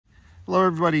Hello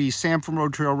everybody, Sam from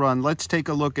RoadTrailRun. Let's take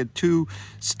a look at two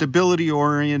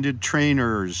stability-oriented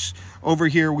trainers. Over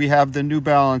here we have the New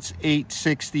Balance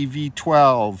 860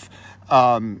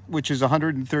 V12, which is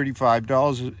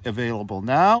 $135 available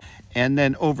now. And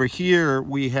then over here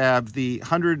we have the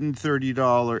 $130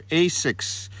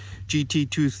 ASICS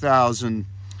GT-2000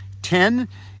 10.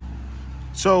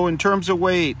 So in terms of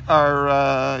weight,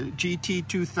 our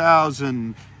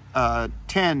GT-2000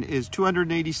 10 is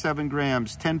 287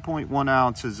 grams, 10.1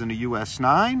 ounces in a US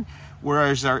 9,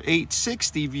 whereas our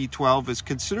 860 V12 is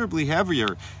considerably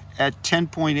heavier at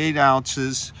 10.8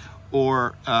 ounces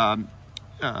or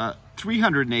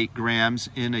 308 grams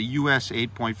in a US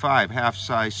 8.5, half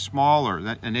size smaller.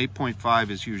 An 8.5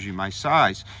 is usually my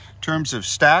size. In terms of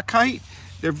stack height,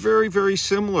 they're very, very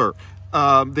similar.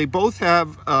 They both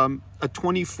have a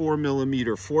 24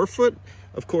 millimeter forefoot.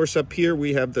 Of course, up here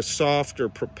we have the softer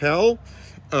Propel,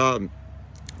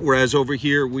 whereas over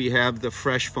here we have the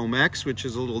Fresh Foam X, which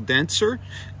is a little denser.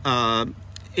 And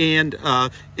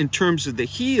in terms of the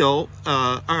heel,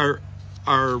 our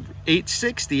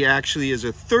 860 actually is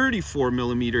a 34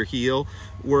 millimeter heel,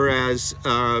 whereas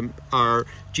our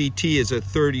GT is a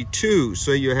 32.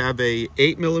 So you have a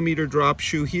 8 millimeter drop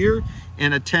shoe here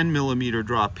and a 10 millimeter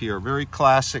drop here. Very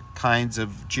classic kinds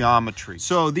of geometry.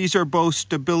 So these are both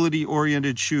stability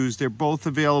oriented shoes. They're both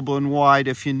available in wide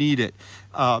if you need it.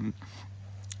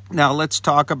 Now let's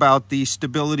talk about the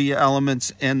stability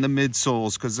elements and the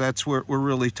midsoles, because that's what we're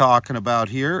really talking about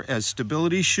here as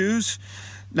stability shoes.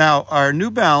 Now our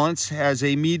New Balance has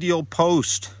a medial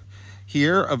post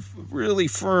here of really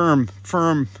firm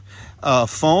foam.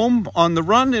 On the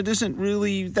run, it isn't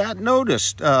really that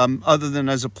noticed other than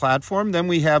as a platform. Then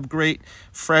we have great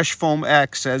Fresh Foam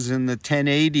X, as in the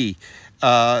 1080,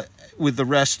 with the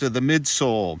rest of the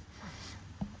midsole.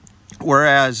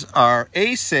 Whereas our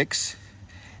ASICS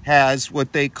has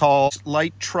what they call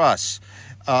light truss.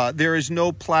 There is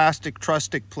no plastic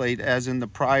truss-stick plate as in the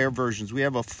prior versions. We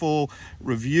have a full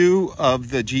review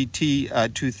of the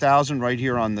GT-2000 right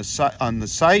here on the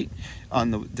site,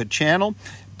 on the channel.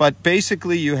 But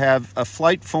basically you have a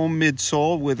flight foam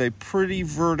midsole with a pretty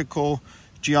vertical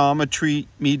geometry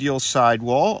medial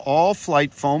sidewall, all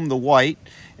flight foam, the white.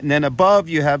 And then above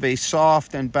you have a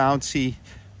soft and bouncy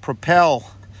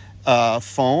Propel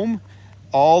foam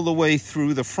all the way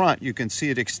through the front. You can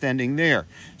see it extending there.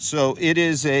 So it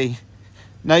is a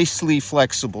nicely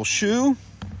flexible shoe,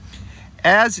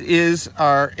 as is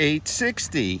our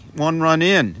 860, one run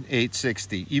in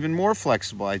 860, even more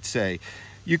flexible, I'd say.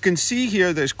 You can see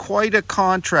here there's quite a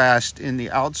contrast in the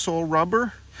outsole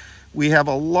rubber. We have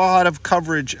a lot of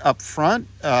coverage up front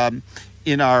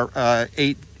in our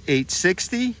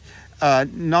 860,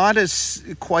 not as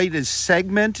quite as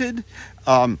segmented.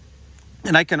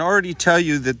 And I can already tell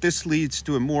you that this leads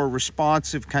to a more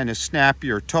responsive, kind of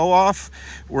snappier toe off,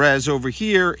 whereas over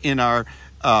here in our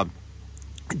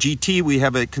GT we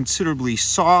have a considerably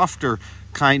softer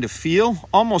kind of feel,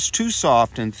 almost too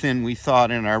soft and thin, we thought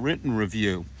in our written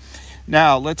review.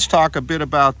 Now let's talk a bit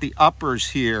about the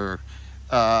uppers here.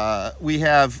 We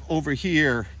have over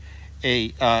here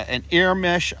an air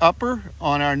mesh upper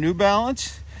on our New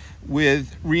Balance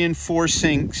with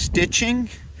reinforcing stitching.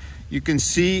 You can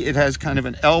see it has kind of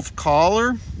an elf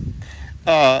collar,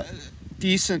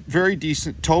 very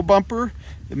decent toe bumper.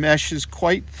 The mesh is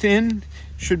quite thin,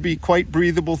 should be quite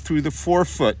breathable through the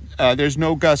forefoot. There's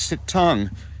no gusset tongue.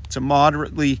 It's a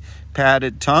moderately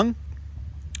padded tongue.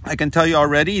 I can tell you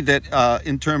already that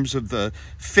in terms of the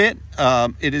fit,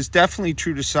 it is definitely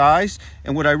true to size.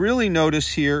 And what I really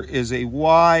notice here is a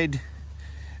wide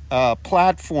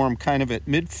platform kind of at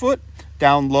midfoot,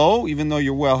 down low, even though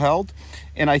you're well held.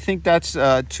 And I think that's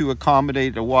to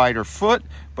accommodate a wider foot,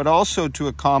 but also to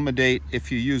accommodate if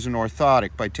you use an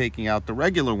orthotic by taking out the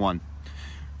regular one.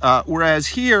 Whereas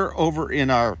here over in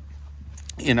our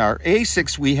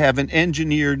ASICS, we have an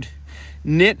engineered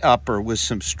knit upper with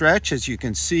some stretch, as you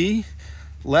can see,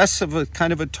 less of a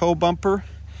kind of a toe bumper,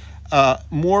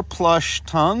 more plush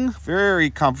tongue, very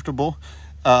comfortable,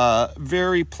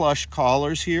 very plush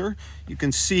collars here. You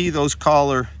can see that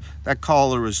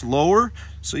collar is lower,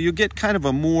 so you get kind of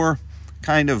a more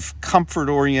kind of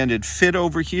comfort-oriented fit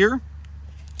over here.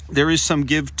 There is some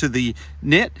give to the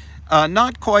knit,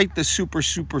 not quite the super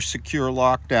secure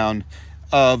lockdown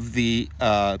of the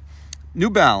New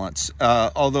Balance,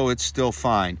 although it's still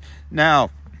fine.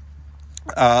 Now,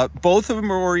 both of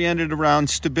them are oriented around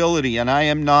stability, and I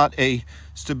am not a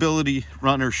stability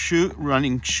running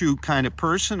shoe kind of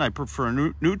person. I prefer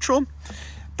neutral,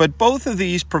 but both of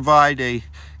these provide a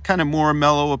kind of more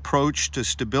mellow approach to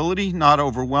stability, not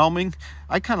overwhelming.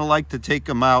 I kind of like to take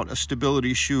them out, a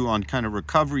stability shoe, on kind of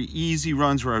recovery, easy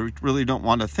runs where I really don't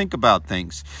want to think about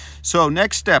things. So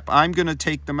next step, I'm going to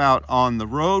take them out on the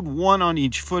road, one on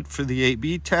each foot for the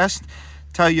A/B test,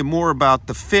 tell you more about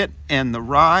the fit and the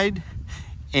ride,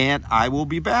 and I will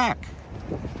be back.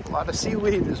 A lot of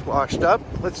seaweed is washed up.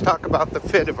 Let's talk about the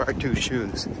fit of our two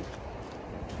shoes.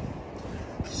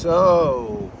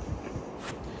 So,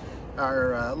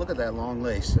 our look at that long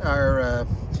lace. Our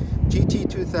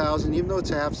GT-2000, even though it's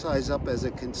half size up, has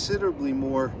a considerably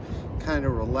more kind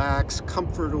of relaxed,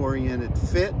 comfort-oriented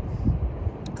fit.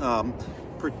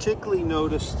 Particularly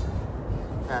noticed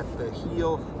at the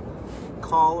heel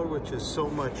collar, which is so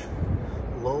much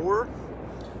lower.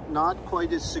 Not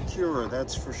quite as secure,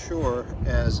 that's for sure,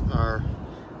 as our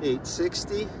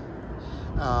 860.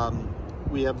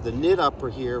 We have the knit upper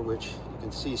here, which you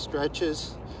can see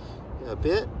stretches a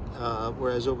bit,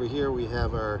 whereas over here we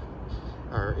have our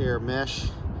air mesh,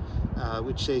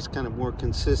 which stays kind of more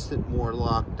consistent, more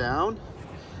locked down.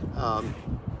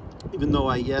 Even though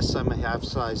I'm a half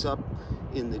size up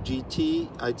in the GT,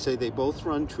 I'd say they both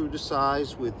run true to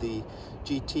size, with the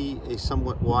GT a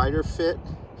somewhat wider fit.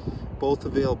 Both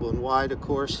available in wide, of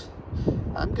course.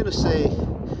 I'm going to say,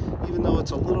 even though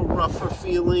it's a little rougher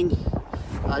feeling,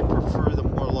 I prefer the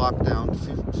more lockdown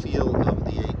feel of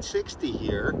the 860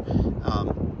 here.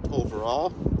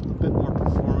 Overall, a bit more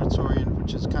performance oriented,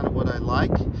 which is kind of what I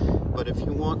like. But if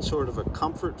you want sort of a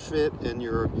comfort fit and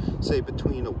you're, say,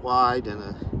 between a wide and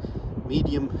a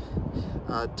medium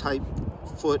type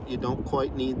foot, you don't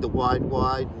quite need the wide,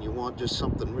 and you want just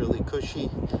something really cushy,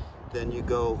 then you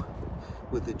go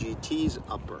with the GT's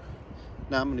upper.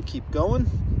 Now I'm going to keep going,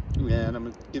 and I'm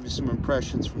going to give you some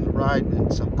impressions from the ride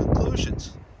and some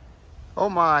conclusions. Oh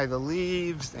my, the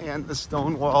leaves and the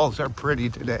stone walls are pretty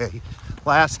today.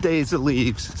 Last days of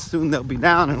leaves. Soon they'll be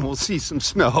down and we'll see some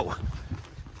snow.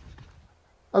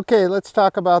 Okay, let's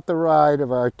talk about the ride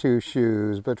of our two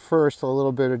shoes, but first a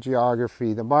little bit of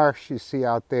geography. The marsh you see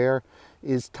out there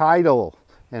is tidal,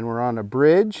 and we're on a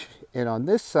bridge, and on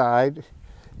this side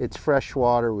it's fresh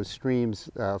water with streams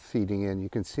feeding in. You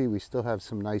can see we still have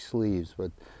some nice leaves,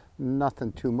 but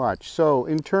nothing too much. So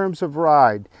in terms of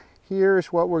ride,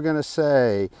 here's what we're going to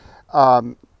say. Our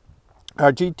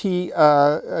GT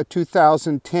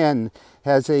 2010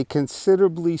 has a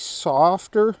considerably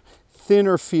softer,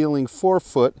 thinner feeling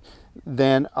forefoot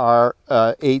than our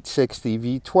 860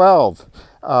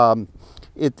 V12.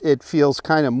 It feels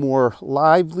kind of more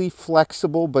lively,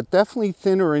 flexible, but definitely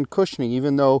thinner and cushioning,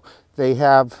 even though they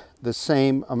have the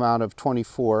same amount of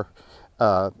 24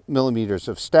 millimeters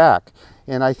of stack.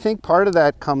 And I think part of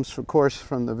that comes, of course,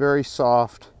 from the very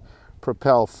soft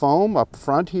Propel foam up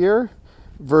front here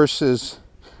versus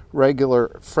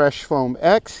regular Fresh Foam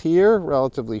X here,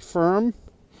 relatively firm.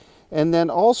 And then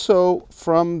also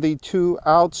from the two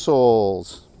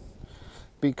outsoles,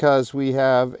 because we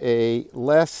have a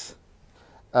less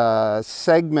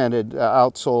segmented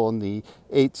outsole in the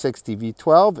 860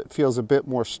 V12. It feels a bit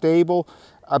more stable,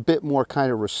 a bit more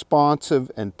kind of responsive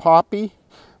and poppy,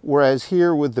 whereas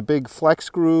here with the big flex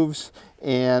grooves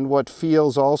and what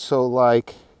feels also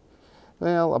like,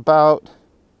 well, about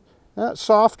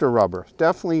softer rubber,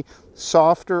 definitely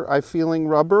softer feeling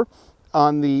rubber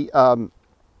on the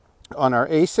on our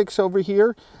ASICS over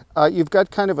here. You've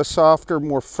got kind of a softer,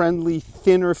 more friendly,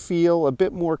 thinner feel, a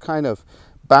bit more kind of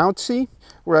bouncy,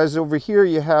 whereas over here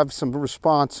you have some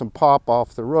response, some pop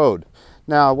off the road.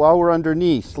 Now, while we're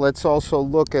underneath, let's also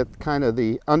look at kind of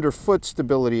the underfoot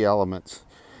stability elements.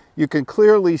 You can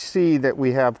clearly see that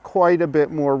we have quite a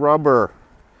bit more rubber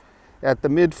at the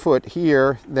midfoot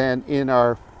here than in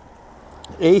our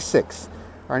ASICS.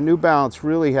 Our New Balance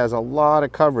really has a lot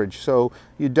of coverage, so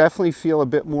you definitely feel a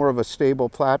bit more of a stable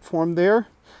platform there.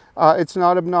 It's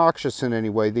not obnoxious in any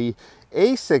way. The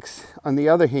ASICS, on the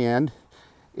other hand,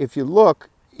 if you look,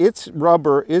 its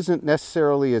rubber isn't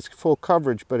necessarily as full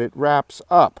coverage, but it wraps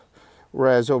up.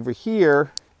 Whereas over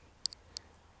here,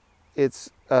 it's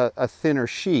a thinner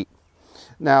sheet.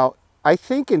 Now, I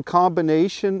think in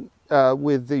combination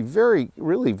with the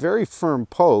really very firm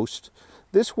post,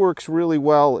 this works really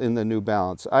well in the New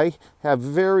Balance. I have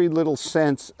very little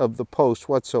sense of the post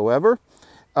whatsoever.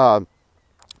 And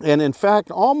in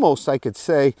fact, almost I could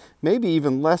say, maybe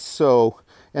even less so,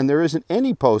 and there isn't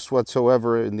any post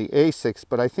whatsoever in the ASICS,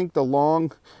 but I think the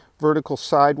long vertical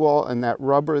sidewall and that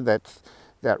rubber, that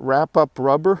wrap-up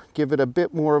rubber, give it a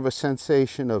bit more of a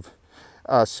sensation of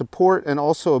support, and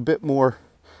also a bit more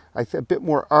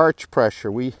arch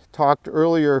pressure. We talked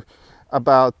earlier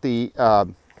about the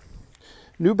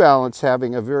New Balance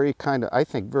having a very kind of, I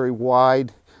think, very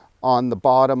wide on the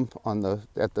bottom,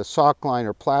 at the sock line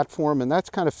or platform, and that's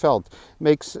kind of felt.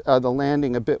 Makes the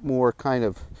landing a bit more kind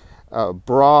of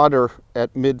broader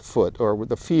at midfoot, or with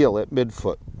the feel at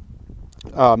midfoot.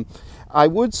 I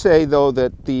would say though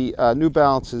that the New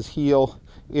Balance's heel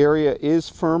area is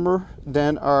firmer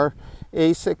than our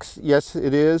ASICS. Yes,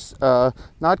 it is.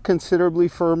 Not considerably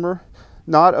firmer,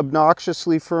 not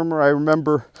obnoxiously firmer. I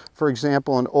remember, for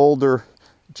example, an older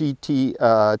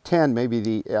GT10,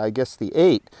 maybe I guess the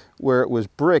 8, where it was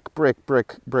brick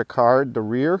hard, the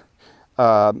rear,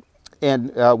 and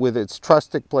with its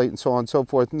trustic plate and so on and so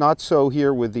forth. Not so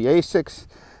here with the ASICS,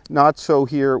 not so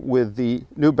here with the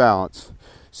New Balance.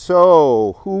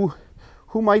 So who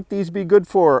might these be good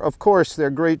for? Of course, they're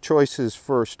great choices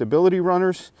for stability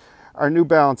runners. Our New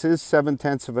Balance is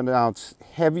 0.7 of an ounce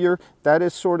heavier. That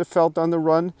is sort of felt on the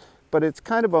run, but it's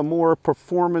kind of a more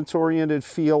performance-oriented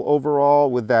feel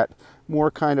overall, with that more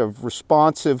kind of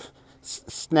responsive,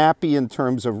 snappy in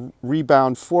terms of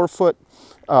rebound forefoot.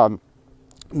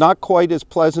 Not quite as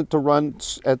pleasant to run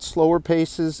at slower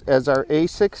paces as our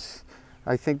ASICS.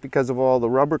 I think because of all the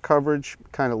rubber coverage,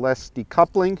 kind of less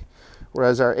decoupling,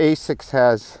 whereas our ASICS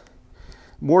has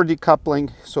more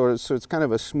decoupling, so it's kind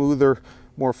of a smoother,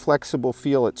 more flexible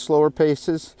feel at slower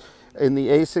paces in the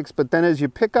ASICS. But then as you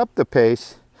pick up the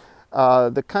pace,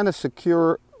 the kind of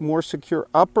more secure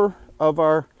upper of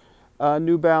our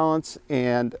New Balance,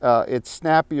 and its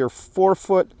snappier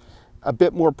forefoot, a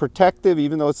bit more protective,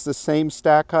 even though it's the same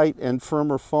stack height and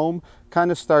firmer foam,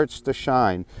 kind of starts to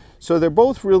shine. So they're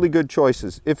both really good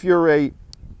choices. If you're a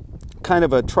kind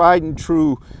of a tried and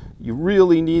true, you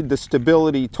really need the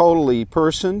stability totally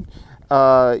person,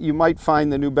 you might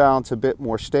find the New Balance a bit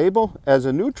more stable. As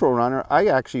a neutral runner, I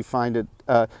actually find it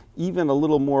even a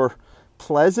little more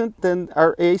pleasant than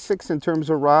our ASICS in terms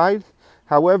of ride.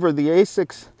 However, the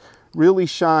ASICS really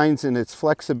shines in its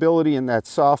flexibility in that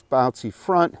soft, bouncy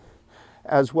front,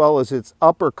 as well as its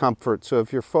upper comfort. So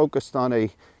if you're focused on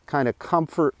a kind of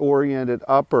comfort-oriented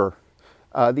upper,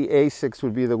 the ASICS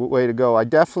would be the way to go. I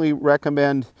definitely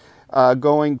recommend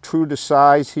going true to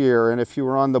size here, and if you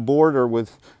were on the border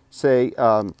with, say,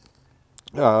 of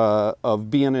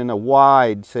being in a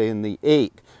wide, say in the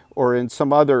 8, or in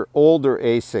some other older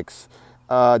ASICS,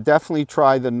 definitely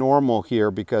try the normal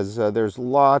here, because there's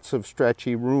lots of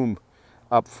stretchy room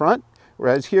up front,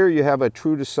 whereas here you have a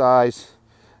true to size,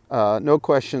 no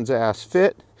questions asked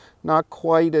fit. Not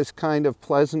quite as kind of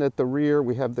pleasant at the rear.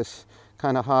 We have this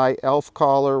kind of high elf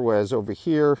collar, whereas over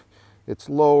here it's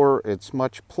lower, it's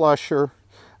much plusher,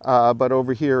 but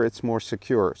over here it's more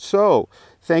secure. So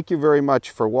thank you very much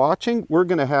for watching. We're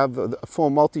going to have a full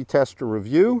multi-tester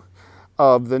review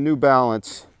of the New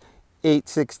Balance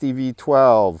 860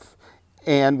 V12,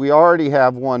 and we already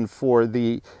have one for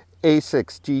the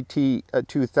ASICS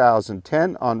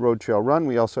GT-2000 on RoadTrailRun.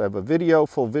 We also have a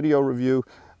full video review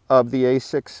of the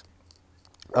ASICS.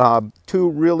 Two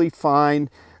really fine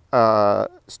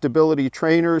stability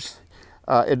trainers,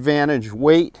 advantage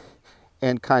weight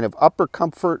and kind of upper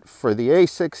comfort for the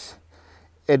ASICS,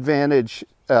 advantage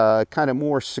kind of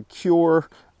more secure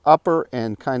upper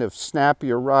and kind of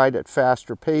snappier ride at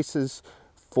faster paces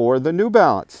for the New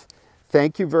Balance.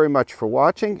 Thank you very much for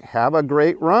watching. Have a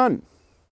great run.